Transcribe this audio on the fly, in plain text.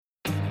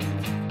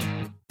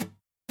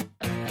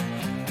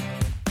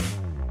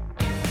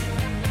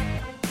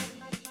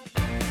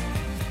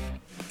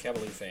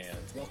Cavalier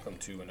fans, welcome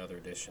to another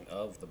edition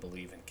of the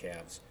Bleav in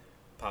Cavs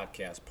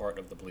podcast, part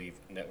of the Bleav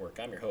Network.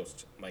 I'm your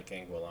host, Mike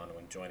Anguilano,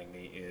 and joining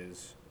me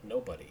is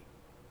nobody.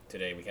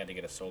 Today we had to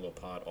get a solo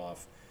pod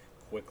off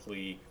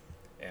quickly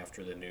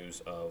after the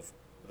news of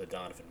the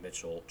Donovan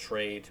Mitchell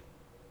trade.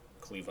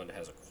 Cleveland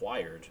has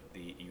acquired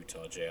the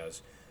Utah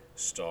Jazz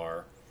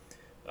star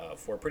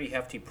for a pretty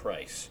hefty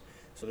price.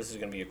 So this is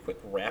going to be a quick,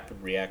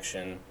 rapid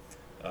reaction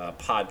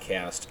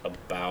podcast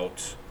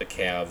about the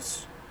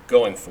Cavs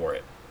going for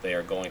it. They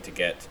are going to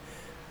get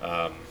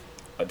a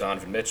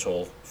Donovan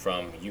Mitchell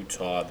from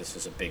Utah. This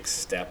is a big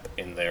step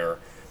in their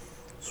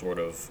sort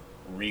of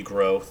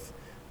regrowth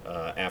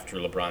after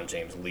LeBron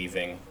James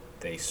leaving.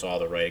 They saw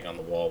the writing on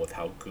the wall with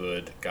how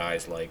good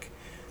guys like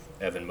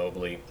Evan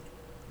Mobley,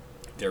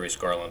 Darius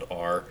Garland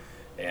are,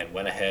 and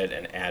went ahead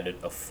and added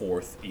a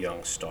fourth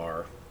young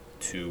star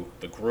to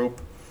the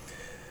group.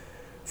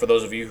 For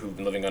those of you who've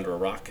been living under a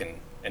rock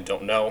and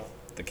don't know,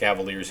 the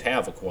Cavaliers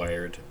have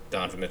acquired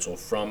Donovan Mitchell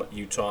from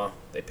Utah.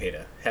 They paid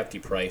a hefty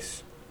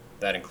price.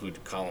 That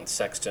included Collin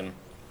Sexton,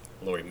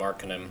 Lauri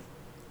Markkanen,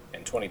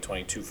 and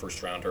 2022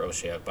 first-rounder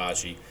Ochai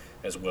Agbaji,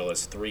 as well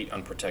as 3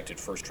 unprotected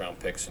first-round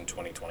picks in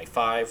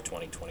 2025,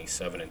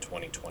 2027, and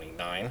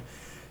 2029,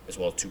 as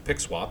well as 2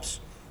 pick swaps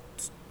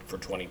for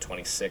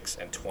 2026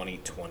 and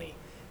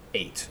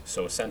 2028.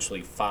 So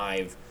essentially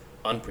 5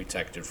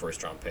 unprotected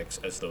first-round picks,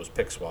 as those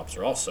pick swaps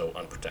are also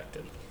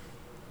unprotected,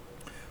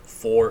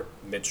 for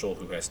Mitchell,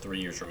 who has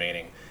 3 years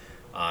remaining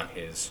on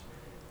his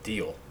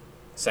deal.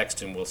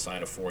 Sexton will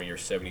sign a 4-year,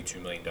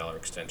 $72 million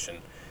extension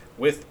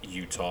with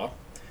Utah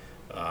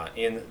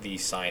in the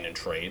sign and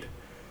trade.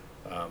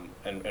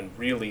 And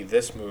really,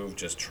 this move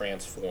just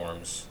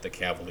transforms the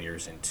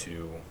Cavaliers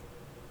into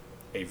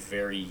a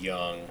very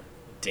young,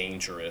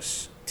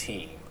 dangerous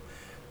team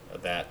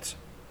that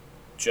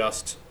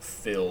just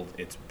filled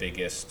its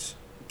biggest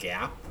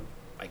gap.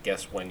 I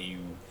guess when you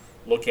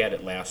look at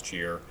it last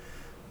year,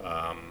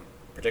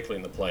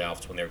 particularly in the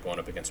playoffs when they were going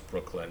up against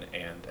Brooklyn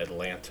and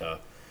Atlanta,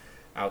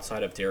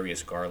 outside of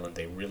Darius Garland,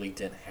 they really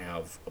didn't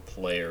have a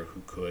player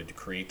who could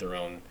create their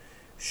own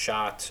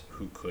shot,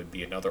 who could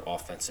be another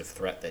offensive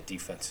threat that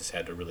defenses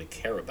had to really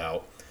care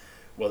about.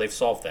 Well, they've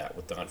solved that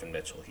with Donovan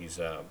Mitchell. He's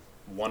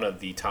one of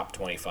the top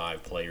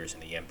 25 players in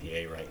the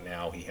NBA right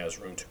now. He has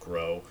room to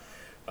grow,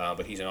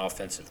 but he's an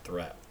offensive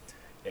threat.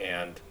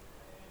 And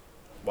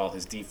while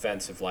his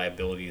defensive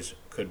liabilities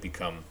could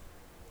become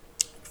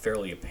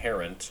fairly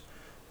apparent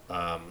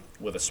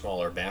with a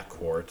smaller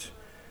backcourt,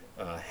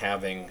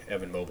 having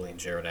Evan Mobley and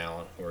Jarrett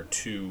Allen, who are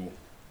 2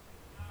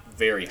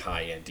 very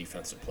high-end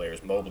defensive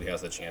players. Mobley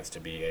has the chance to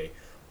be a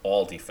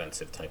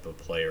all-defensive type of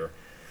player.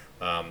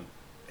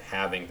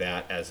 Having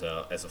that as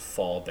a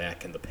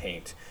fallback in the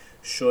paint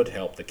should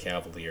help the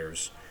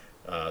Cavaliers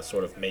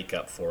sort of make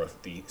up for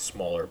the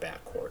smaller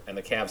backcourt. And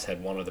the Cavs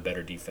had one of the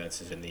better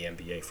defenses in the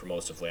NBA for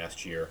most of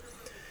last year.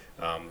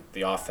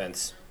 The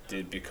offense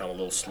did become a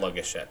little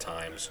sluggish at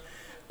times,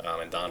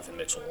 and Donovan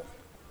Mitchell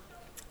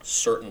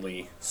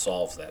certainly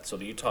solves that. So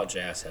the Utah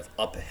Jazz have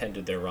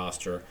upended their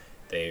roster.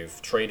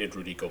 They've traded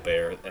Rudy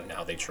Gobert, and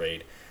now they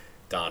trade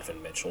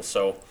Donovan Mitchell.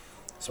 So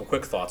some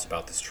quick thoughts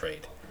about this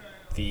trade.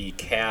 The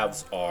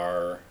Cavs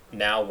are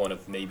now one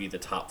of maybe the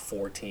top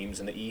 4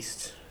 teams in the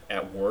East.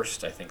 At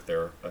worst, I think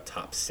they're a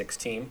top 6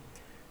 team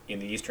in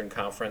the Eastern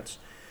Conference.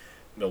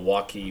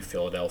 Milwaukee,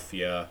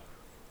 Philadelphia,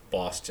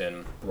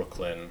 Boston,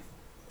 Brooklyn,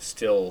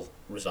 still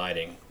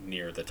residing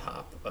near the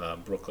top.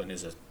 Brooklyn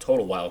is a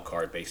total wild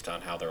card based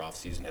on how their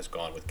offseason has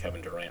gone with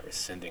Kevin Durant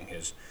rescinding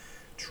his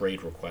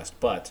trade request.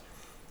 But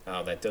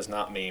that does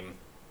not mean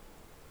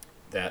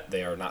that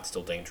they are not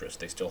still dangerous.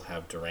 They still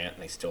have Durant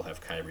and they still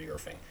have Kyrie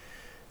Irving.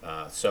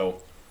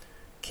 So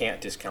can't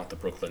discount the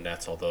Brooklyn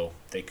Nets, although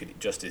they could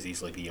just as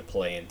easily be a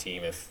play-in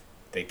team if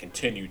they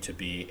continue to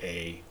be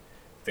a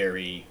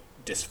very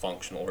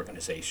dysfunctional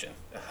organization.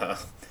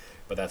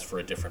 But that's for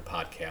a different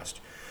podcast.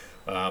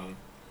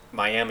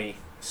 Miami,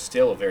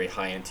 still a very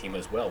high-end team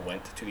as well,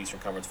 went to the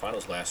Eastern Conference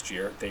Finals last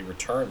year. They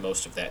returned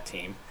most of that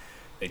team.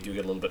 They do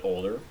get a little bit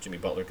older. Jimmy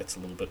Butler gets a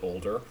little bit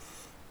older.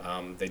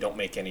 They don't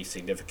make any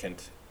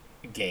significant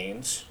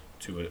gains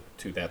to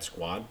that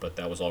squad, but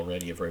that was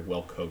already a very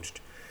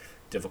well-coached,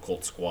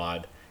 difficult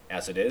squad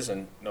as it is.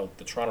 And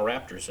the Toronto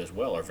Raptors as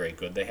well are very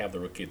good. They have the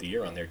Rookie of the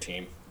Year on their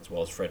team, as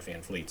well as Fred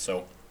VanVleet.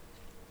 So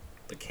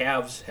the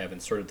Cavs have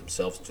inserted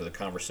themselves into the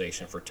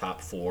conversation for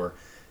top 4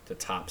 to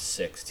top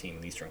 6 team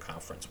in the Eastern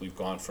Conference. We've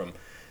gone from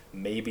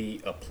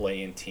maybe a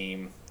play-in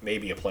team,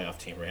 maybe a playoff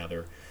team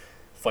rather,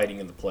 fighting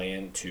in the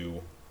play-in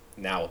to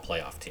now a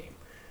playoff team.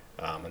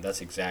 And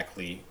that's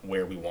exactly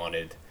where we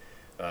wanted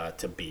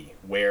to be,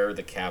 where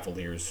the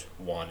Cavaliers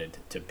wanted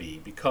to be,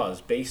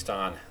 because based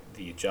on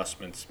the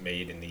adjustments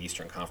made in the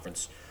Eastern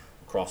Conference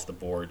across the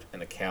board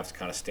and the Cavs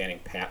kind of standing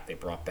pat, they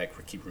brought back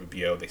Ricky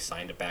Rubio, they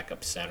signed a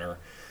backup center,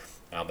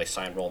 they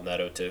signed Raul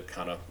Neto to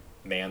kind of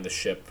man the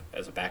ship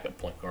as a backup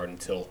point guard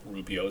until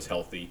Rubio is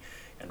healthy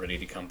and ready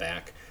to come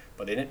back.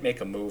 But they didn't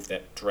make a move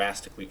that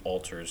drastically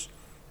alters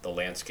the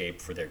landscape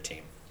for their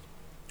team.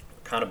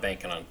 Kind of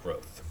banking on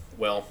growth.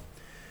 Well,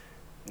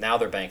 now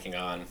they're banking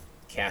on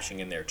cashing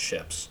in their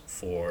chips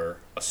for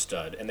a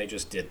stud, and they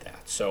just did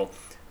that. So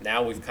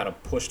now we've kind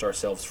of pushed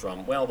ourselves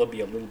from, well, they'll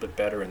be a little bit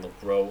better and they'll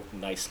grow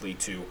nicely,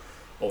 to,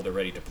 oh, they're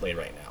ready to play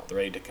right now. They're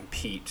ready to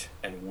compete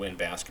and win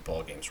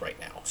basketball games right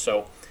now.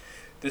 So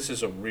this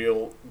is a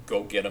real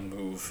go-get-em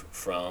move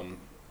from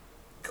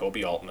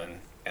Koby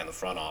Altman and the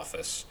front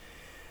office,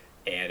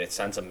 and it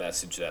sends a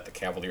message that the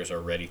Cavaliers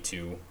are ready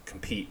to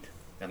compete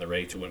and they're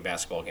ready to win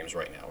basketball games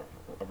right now.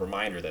 A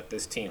reminder that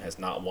this team has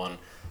not won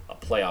a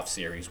playoff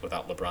series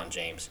without LeBron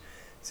James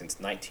since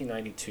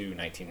 1992,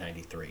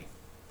 1993.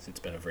 It's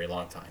been a very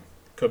long time.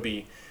 Could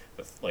be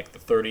like the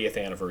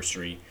 30th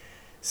anniversary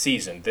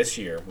season. This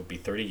year would be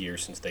 30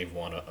 years since they've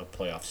won a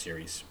playoff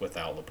series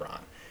without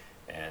LeBron.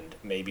 And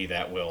maybe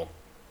that will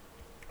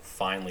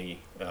finally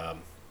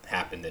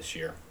happen this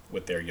year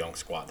with their young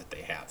squad that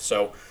they have.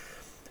 So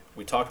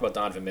we talked about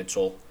Donovan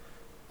Mitchell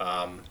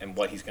and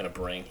what he's going to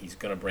bring. He's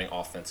going to bring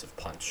offensive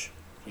punch.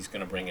 He's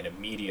going to bring an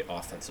immediate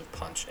offensive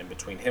punch. And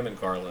between him and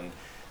Garland,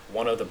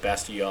 one of the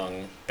best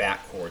young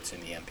backcourts in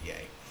the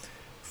NBA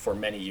for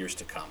many years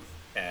to come.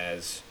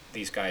 As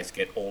these guys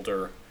get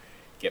older,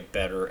 get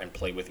better, and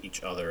play with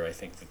each other, I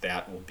think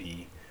that will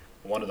be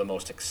one of the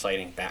most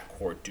exciting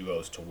backcourt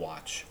duos to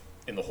watch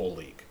in the whole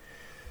league.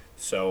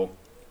 So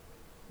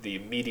the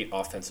immediate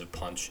offensive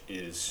punch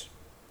is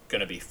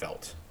going to be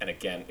felt. And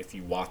again, if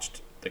you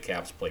watched the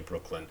Cavs play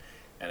Brooklyn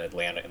and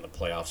Atlanta in the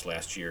playoffs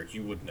last year,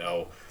 you would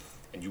know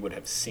and you would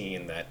have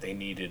seen that they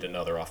needed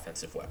another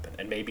offensive weapon.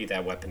 And maybe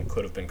that weapon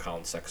could have been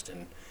Collin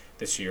Sexton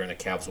this year, and the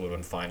Cavs would have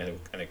been fine, and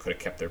they could have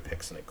kept their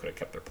picks, and they could have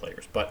kept their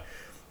players. But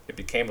it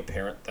became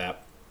apparent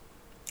that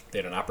they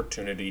had an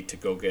opportunity to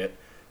go get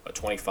a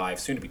 25,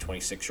 soon-to-be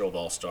 26-year-old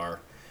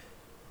All-Star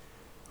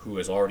who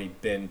has already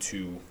been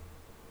to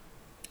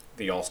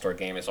the All-Star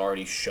game, has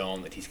already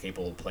shown that he's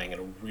capable of playing at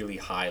a really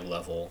high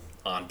level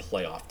on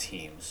playoff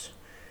teams.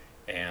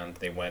 And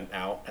they went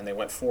out and they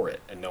went for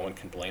it, and no one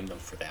can blame them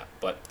for that.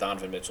 But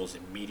Donovan Mitchell's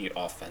immediate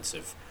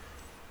offensive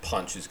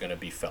punch is going to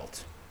be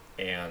felt.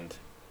 And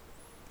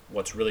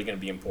what's really going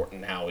to be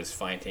important now is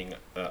finding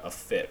a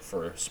fit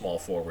for a small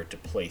forward to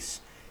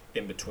place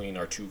in between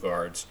our two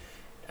guards,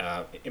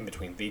 in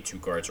between the two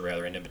guards,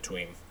 rather, and in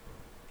between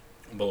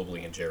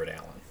Mobley and Jared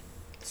Allen.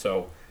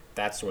 So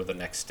that's sort of the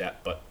next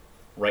step. But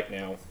right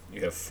now,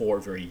 you have four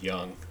very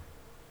young,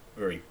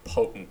 very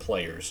potent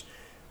players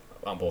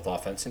on both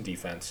offense and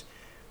defense,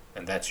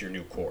 and that's your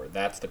new core.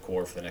 That's the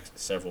core for the next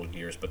several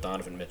years. But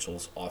Donovan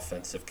Mitchell's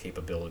offensive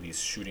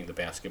capabilities, shooting the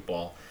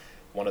basketball,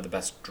 one of the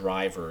best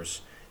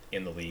drivers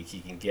in the league.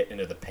 He can get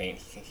into the paint.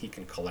 He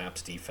can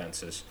collapse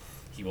defenses.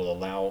 He will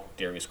allow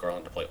Darius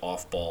Garland to play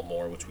off-ball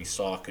more, which we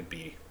saw could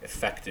be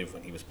effective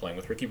when he was playing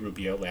with Ricky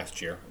Rubio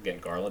last year. Again,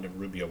 Garland and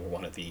Rubio were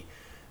one of the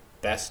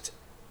best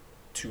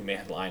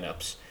two-man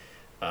lineups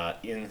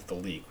in the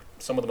league.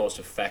 Some of the most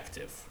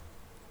effective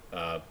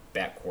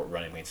backcourt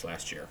running mates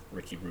last year,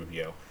 Ricky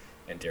Rubio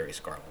and Darius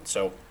Garland.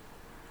 So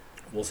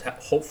we'll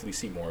hopefully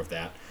see more of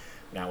that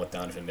now with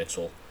Donovan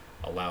Mitchell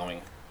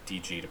allowing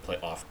DG to play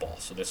off-ball.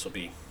 So this will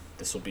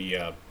be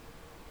a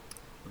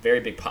very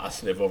big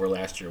positive over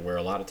last year, where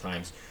a lot of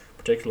times,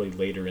 particularly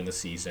later in the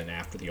season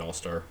after the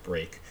All-Star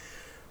break,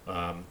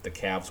 the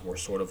Cavs were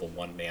sort of a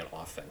one-man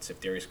offense. If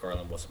Darius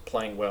Garland wasn't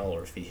playing well,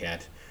 or if he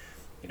had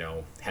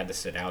to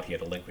sit out, he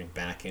had a lingering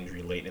back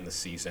injury late in the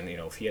season,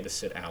 if he had to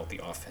sit out,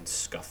 the offense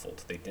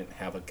scuffled. They didn't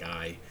have a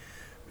guy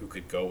who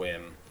could go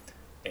in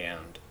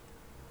and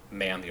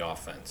man the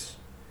offense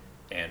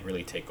and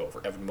really take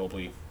over. Evan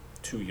Mobley,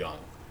 too young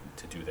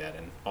to do that,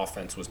 and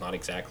offense was not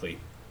exactly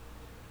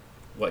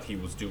what he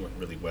was doing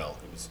really well.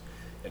 He was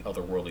an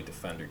otherworldly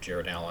defender.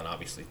 Jared Allen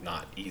obviously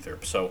not either.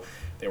 So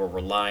they were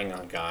relying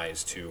on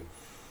guys to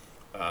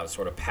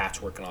sort of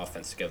patchwork an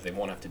offense together. They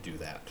won't have to do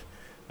that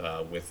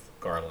with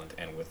Garland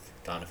and with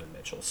Donovan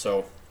Mitchell.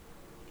 So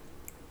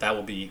that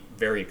will be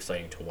very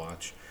exciting to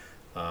watch.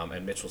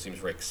 And Mitchell seems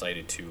very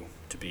excited to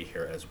be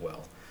here as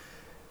well.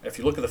 If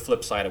you look at the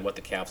flip side of what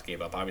the Cavs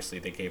gave up, obviously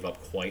they gave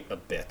up quite a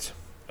bit.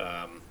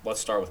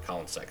 Let's start with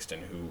Collin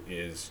Sexton, who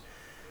is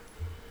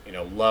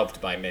loved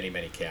by many,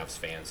 many Cavs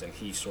fans, and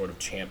he sort of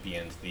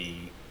championed the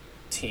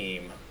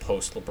team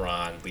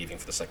post-LeBron leaving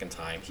for the second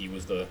time. He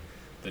was the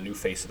new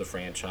face of the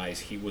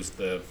franchise. He was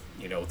the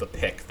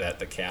pick that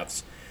the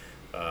Cavs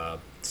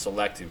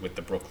selected with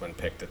the Brooklyn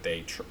pick that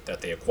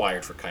they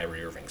acquired for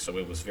Kyrie Irving. So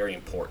it was very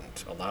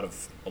important. A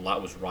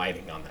lot was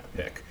riding on that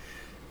pick,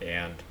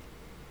 and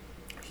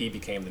he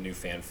became the new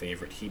fan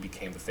favorite. He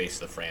became the face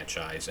of the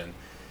franchise, and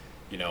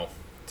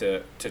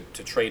to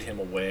trade him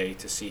away,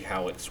 to see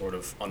how it sort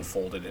of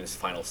unfolded in his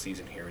final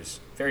season here, is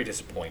very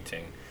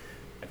disappointing.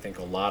 I think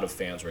a lot of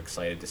fans were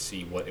excited to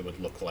see what it would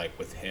look like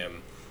with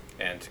him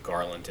and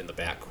Garland in the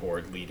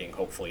backcourt, leading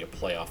hopefully a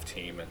playoff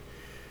team.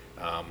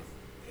 And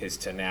his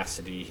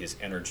tenacity, his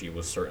energy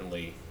was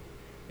certainly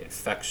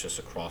infectious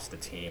across the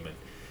team.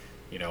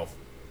 And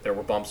there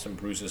were bumps and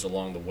bruises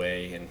along the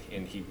way,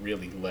 and he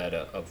really led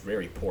a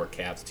very poor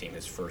Cavs team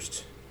his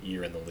first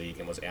year in the league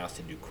and was asked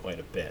to do quite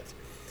a bit.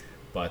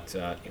 But,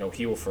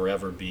 he will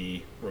forever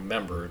be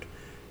remembered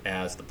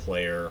as the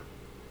player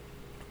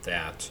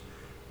that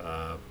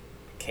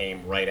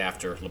came right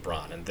after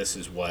LeBron, and this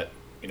is what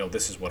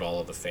all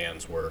of the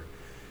fans were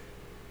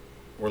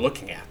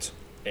looking at,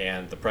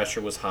 and the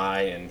pressure was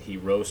high, and he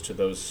rose to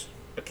those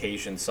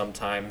occasions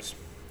sometimes.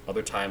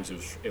 Other times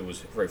it was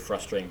very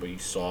frustrating, but you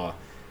saw,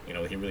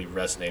 he really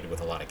resonated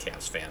with a lot of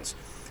Cavs fans.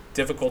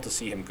 Difficult to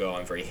see him go.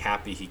 I'm very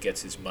happy he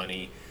gets his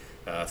money.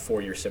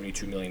 4-year,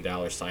 $72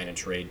 million sign and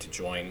trade to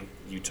join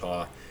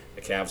Utah.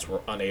 The Cavs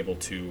were unable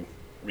to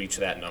reach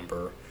that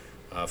number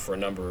for a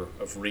number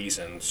of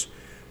reasons.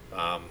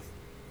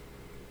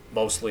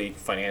 Mostly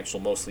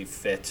financial, mostly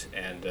fit,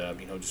 and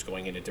just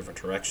going in a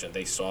different direction.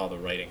 They saw the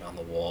writing on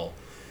the wall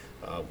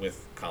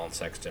with Collin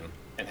Sexton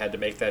and had to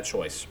make that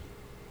choice.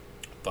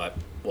 But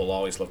we'll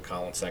always love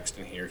Collin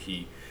Sexton here.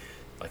 He,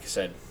 like I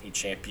said, he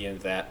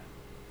championed that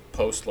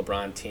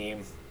post-LeBron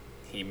team.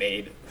 He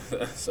made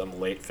some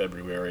late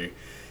February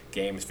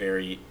games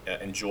very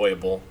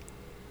enjoyable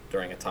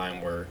during a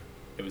time where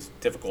it was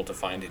difficult to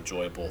find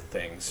enjoyable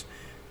things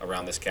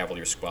around this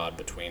Cavaliers squad,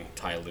 between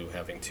Ty Lue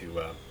having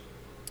to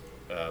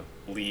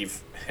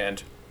leave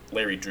and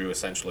Larry Drew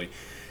essentially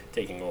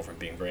taking over and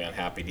being very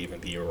unhappy to even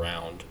be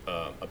around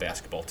a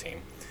basketball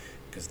team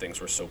because things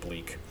were so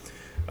bleak.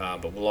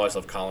 But we'll always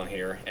love Collin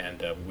here,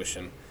 and wish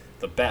him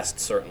the best,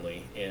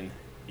 certainly, in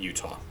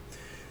Utah.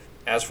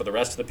 As for the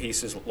rest of the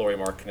pieces, Lauri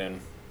Markkanen,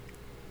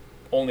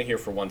 only here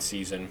for one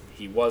season.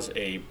 He was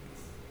a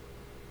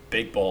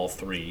big ball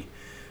 3,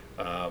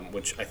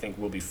 which I think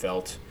will be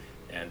felt,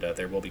 and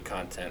there will be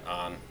content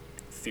on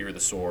Fear the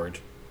Sword,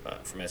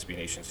 from SB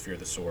Nation's Fear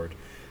the Sword,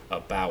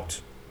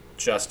 about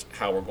just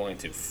how we're going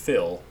to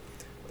fill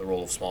the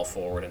role of small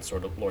forward and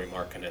sort of Lauri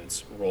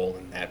Markkanen's role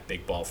in that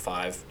big ball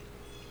 5.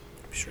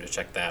 Be sure to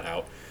check that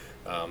out.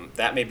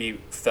 That may be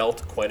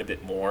felt quite a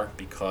bit more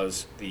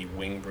because the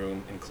wing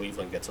room in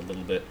Cleveland gets a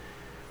little bit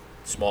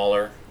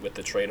smaller with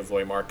the trade of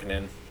Lauri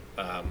Markkanen.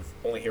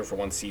 Only here for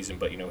one season,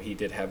 but he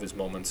did have his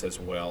moments as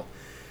well.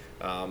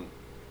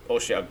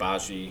 Ochai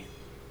Agbaji,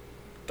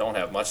 don't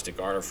have much to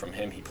garner from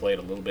him. He played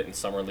a little bit in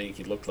summer league.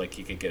 He looked like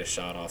he could get a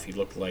shot off. He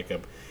looked like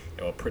a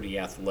pretty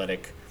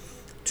athletic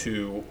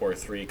 2 or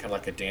 3, kind of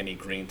like a Danny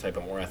Green type,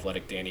 a more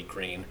athletic Danny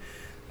Green.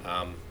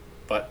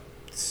 But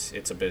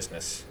it's a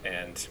business,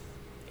 and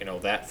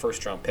that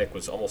first round pick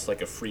was almost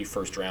like a free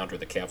first rounder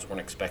the Cavs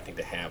weren't expecting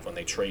to have when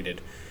they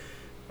traded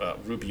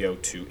Rubio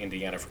to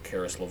Indiana for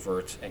Karis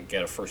LeVert and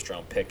get a first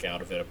round pick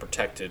out of it.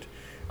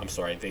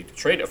 They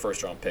traded a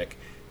first round pick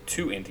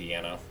to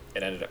Indiana.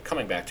 It ended up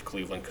coming back to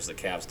Cleveland because the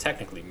Cavs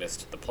technically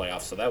missed the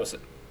playoffs. So that was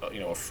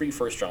a free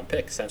first round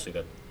pick essentially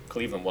that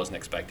Cleveland wasn't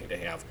expecting to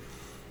have.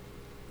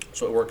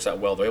 So it works out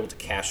well. They're able to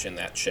cash in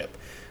that chip.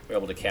 They're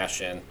able to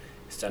cash in,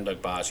 send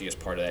Agbaji as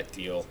part of that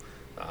deal.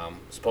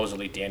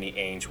 Supposedly Danny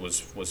Ainge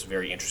was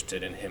very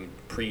interested in him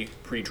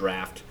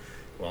pre-draft.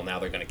 Well, now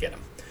they're going to get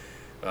him.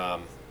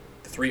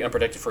 The 3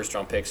 unprotected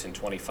first-round picks in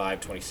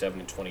 25, 27,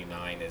 and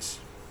 29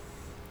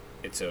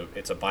 it's a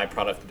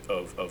byproduct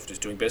of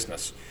just doing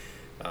business.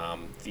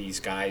 These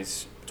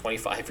guys,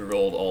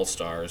 25-year-old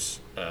all-stars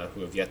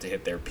who have yet to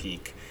hit their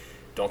peak,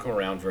 don't come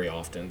around very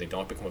often. They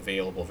don't become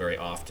available very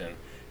often.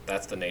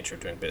 That's the nature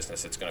of doing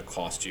business. It's going to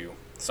cost you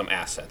some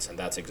assets, and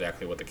that's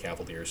exactly what the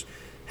Cavaliers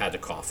had to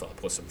cough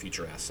up, with some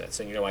future assets.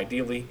 And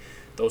ideally,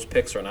 those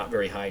picks are not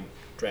very high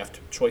draft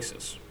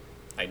choices.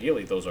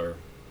 Ideally, those are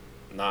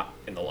not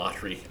in the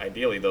lottery.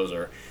 Ideally, those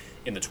are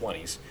in the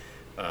 20s.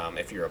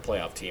 If you're a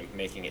playoff team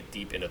making it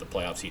deep into the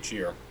playoffs each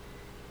year,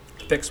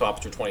 the pick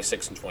swaps through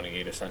 26 and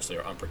 28 essentially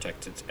are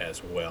unprotected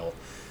as well.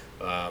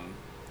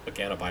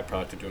 Again, a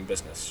byproduct of doing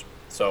business.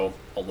 So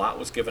a lot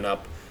was given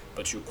up,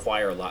 but you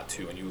acquire a lot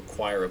too, and you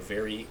acquire a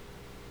very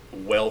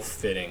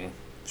well-fitting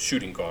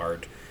shooting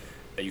guard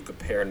that you could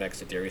pair next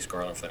to Darius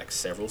Garland for the next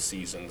several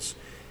seasons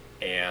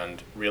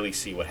and really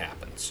see what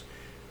happens.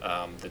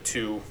 The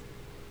two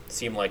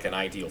seem like an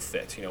ideal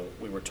fit.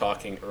 We were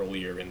talking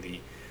earlier in the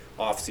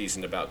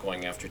offseason about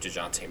going after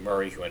DeJounte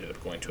Murray, who ended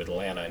up going to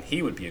Atlanta, and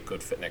he would be a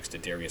good fit next to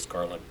Darius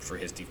Garland for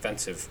his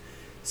defensive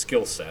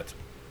skill set.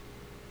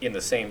 In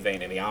the same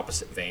vein, in the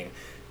opposite vein,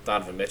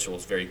 Donovan Mitchell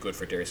is very good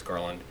for Darius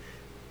Garland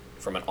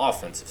from an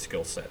offensive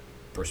skill set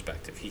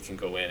perspective. He can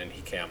go in and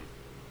he can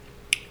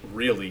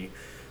really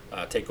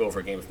take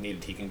over a game if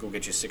needed. He can go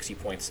get you 60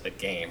 points a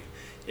game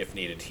if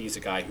needed. He's a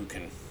guy who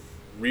can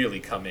really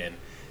come in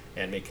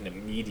and make an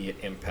immediate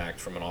impact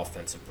from an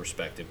offensive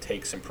perspective,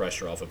 take some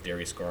pressure off of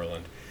Darius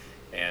Garland,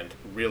 and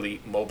really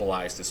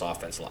mobilize this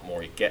offense a lot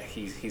more.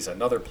 He's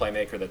another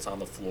playmaker that's on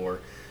the floor,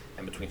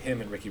 and between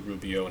him and Ricky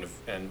Rubio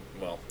and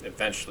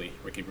eventually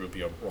Ricky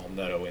Rubio, Raul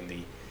Neto in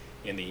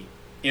the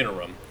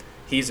interim,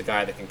 he's a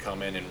guy that can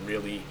come in and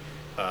really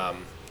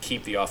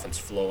keep the offense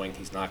flowing.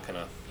 He's not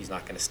gonna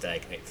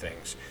stagnate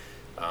things.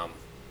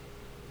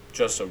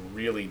 Just a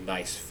really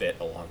nice fit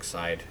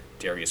alongside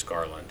Darius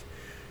Garland.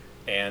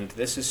 And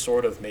this is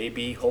sort of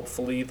maybe,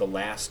 hopefully, the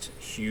last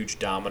huge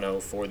domino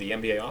for the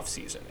NBA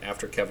offseason.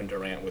 After Kevin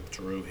Durant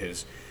withdrew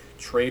his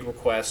trade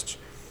request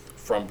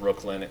from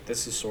Brooklyn,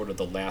 this is sort of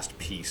the last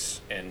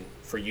piece. And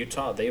for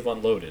Utah, they've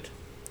unloaded.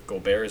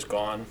 Gobert is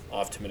gone,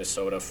 off to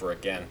Minnesota for,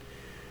 again,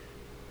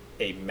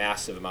 a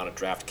massive amount of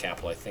draft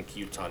capital. I think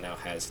Utah now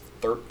has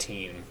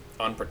 13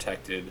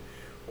 unprotected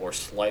or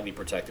slightly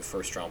protected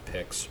first-round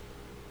picks.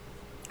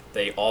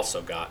 They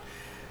also got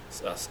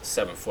a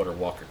 7-footer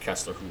Walker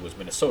Kessler, who was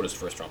Minnesota's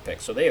first-round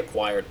pick. So they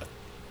acquired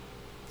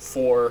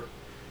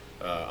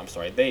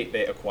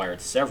they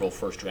acquired several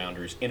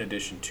first-rounders in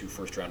addition to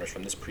first-rounders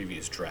from this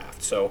previous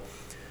draft. So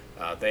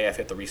they have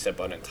hit the reset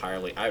button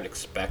entirely. I would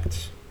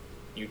expect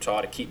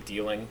Utah to keep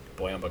dealing.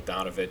 Bojan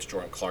Bogdanovic,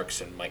 Jordan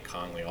Clarkson, Mike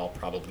Conley, all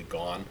probably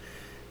gone,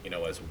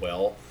 as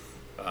well.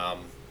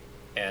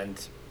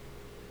 And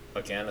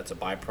again, it's a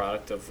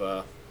byproduct of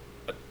a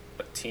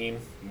team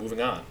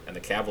moving on. And the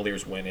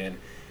Cavaliers went in.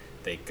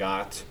 They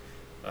got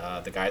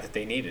the guy that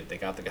they needed. They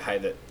got the guy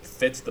that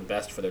fits the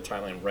best for their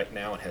timeline right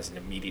now and has an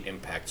immediate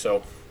impact.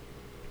 So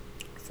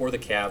for the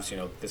Cavs,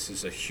 this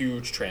is a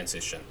huge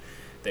transition.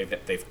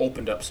 They've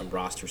opened up some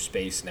roster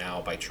space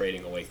now by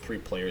trading away 3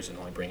 players and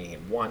only bringing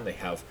in 1. They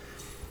have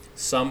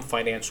some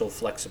financial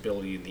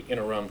flexibility in the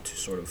interim to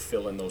sort of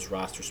fill in those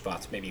roster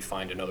spots, maybe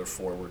find another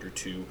forward or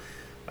two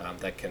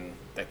that can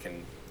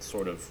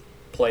sort of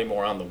play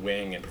more on the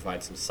wing and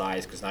provide some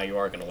size, because now you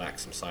are going to lack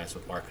some size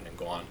with Markkanen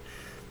gone.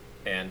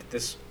 And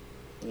this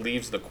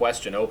leaves the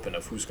question open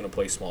of who's going to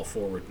play small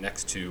forward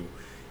next to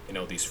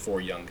these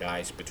 4 young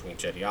guys, between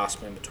Cedi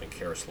Osman, between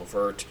Karis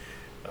LeVert.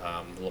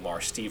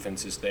 Lamar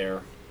Stevens is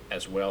there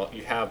as well.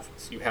 You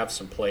have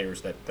some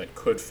players that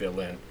could fill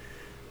in.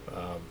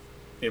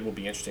 It will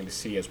be interesting to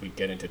see as we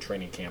get into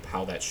training camp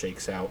how that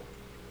shakes out.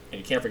 And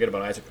you can't forget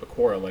about Isaac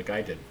Okoro like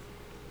I did.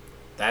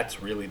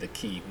 That's really the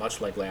key,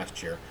 much like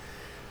last year,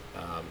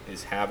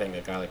 is having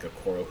a guy like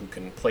Okoro who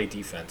can play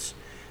defense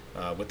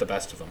with the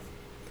best of them.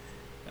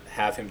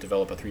 Have him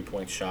develop a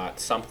 3-point shot,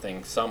 some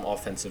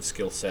offensive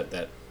skill set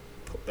that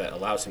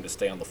allows him to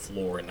stay on the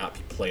floor and not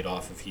be played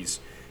off if he's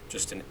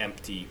just an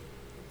empty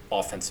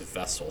offensive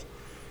vessel.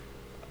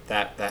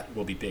 That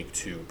will be big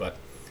too. But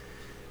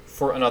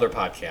for another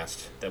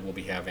podcast that we'll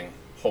be having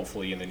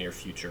hopefully in the near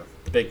future,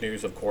 the big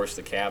news, of course,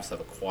 the Cavs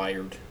have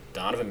acquired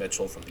Donovan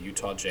Mitchell from the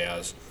Utah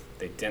Jazz.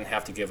 They didn't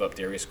have to give up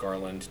Darius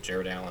Garland,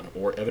 Jared Allen,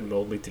 or Evan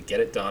Mobley to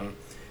get it done.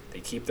 They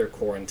keep their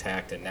core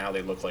intact, and now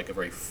they look like a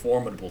very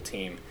formidable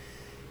team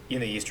in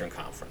the Eastern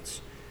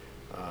Conference.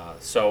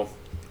 So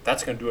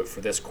that's going to do it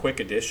for this quick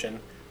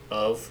edition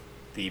of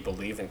the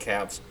Bleav in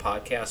Cavs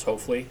podcast.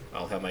 Hopefully,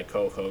 I'll have my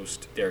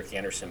co-host Derek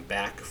Anderson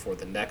back for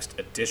the next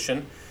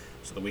edition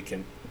so that we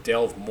can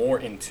delve more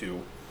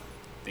into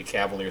the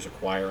Cavaliers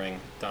acquiring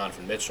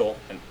Donovan Mitchell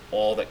and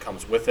all that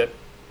comes with it.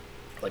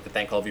 I'd like to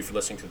thank all of you for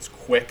listening to this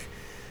quick,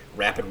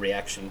 rapid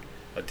reaction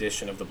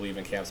edition of the Bleav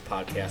in Cavs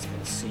podcast.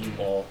 We'll see you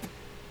all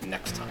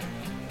next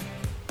time.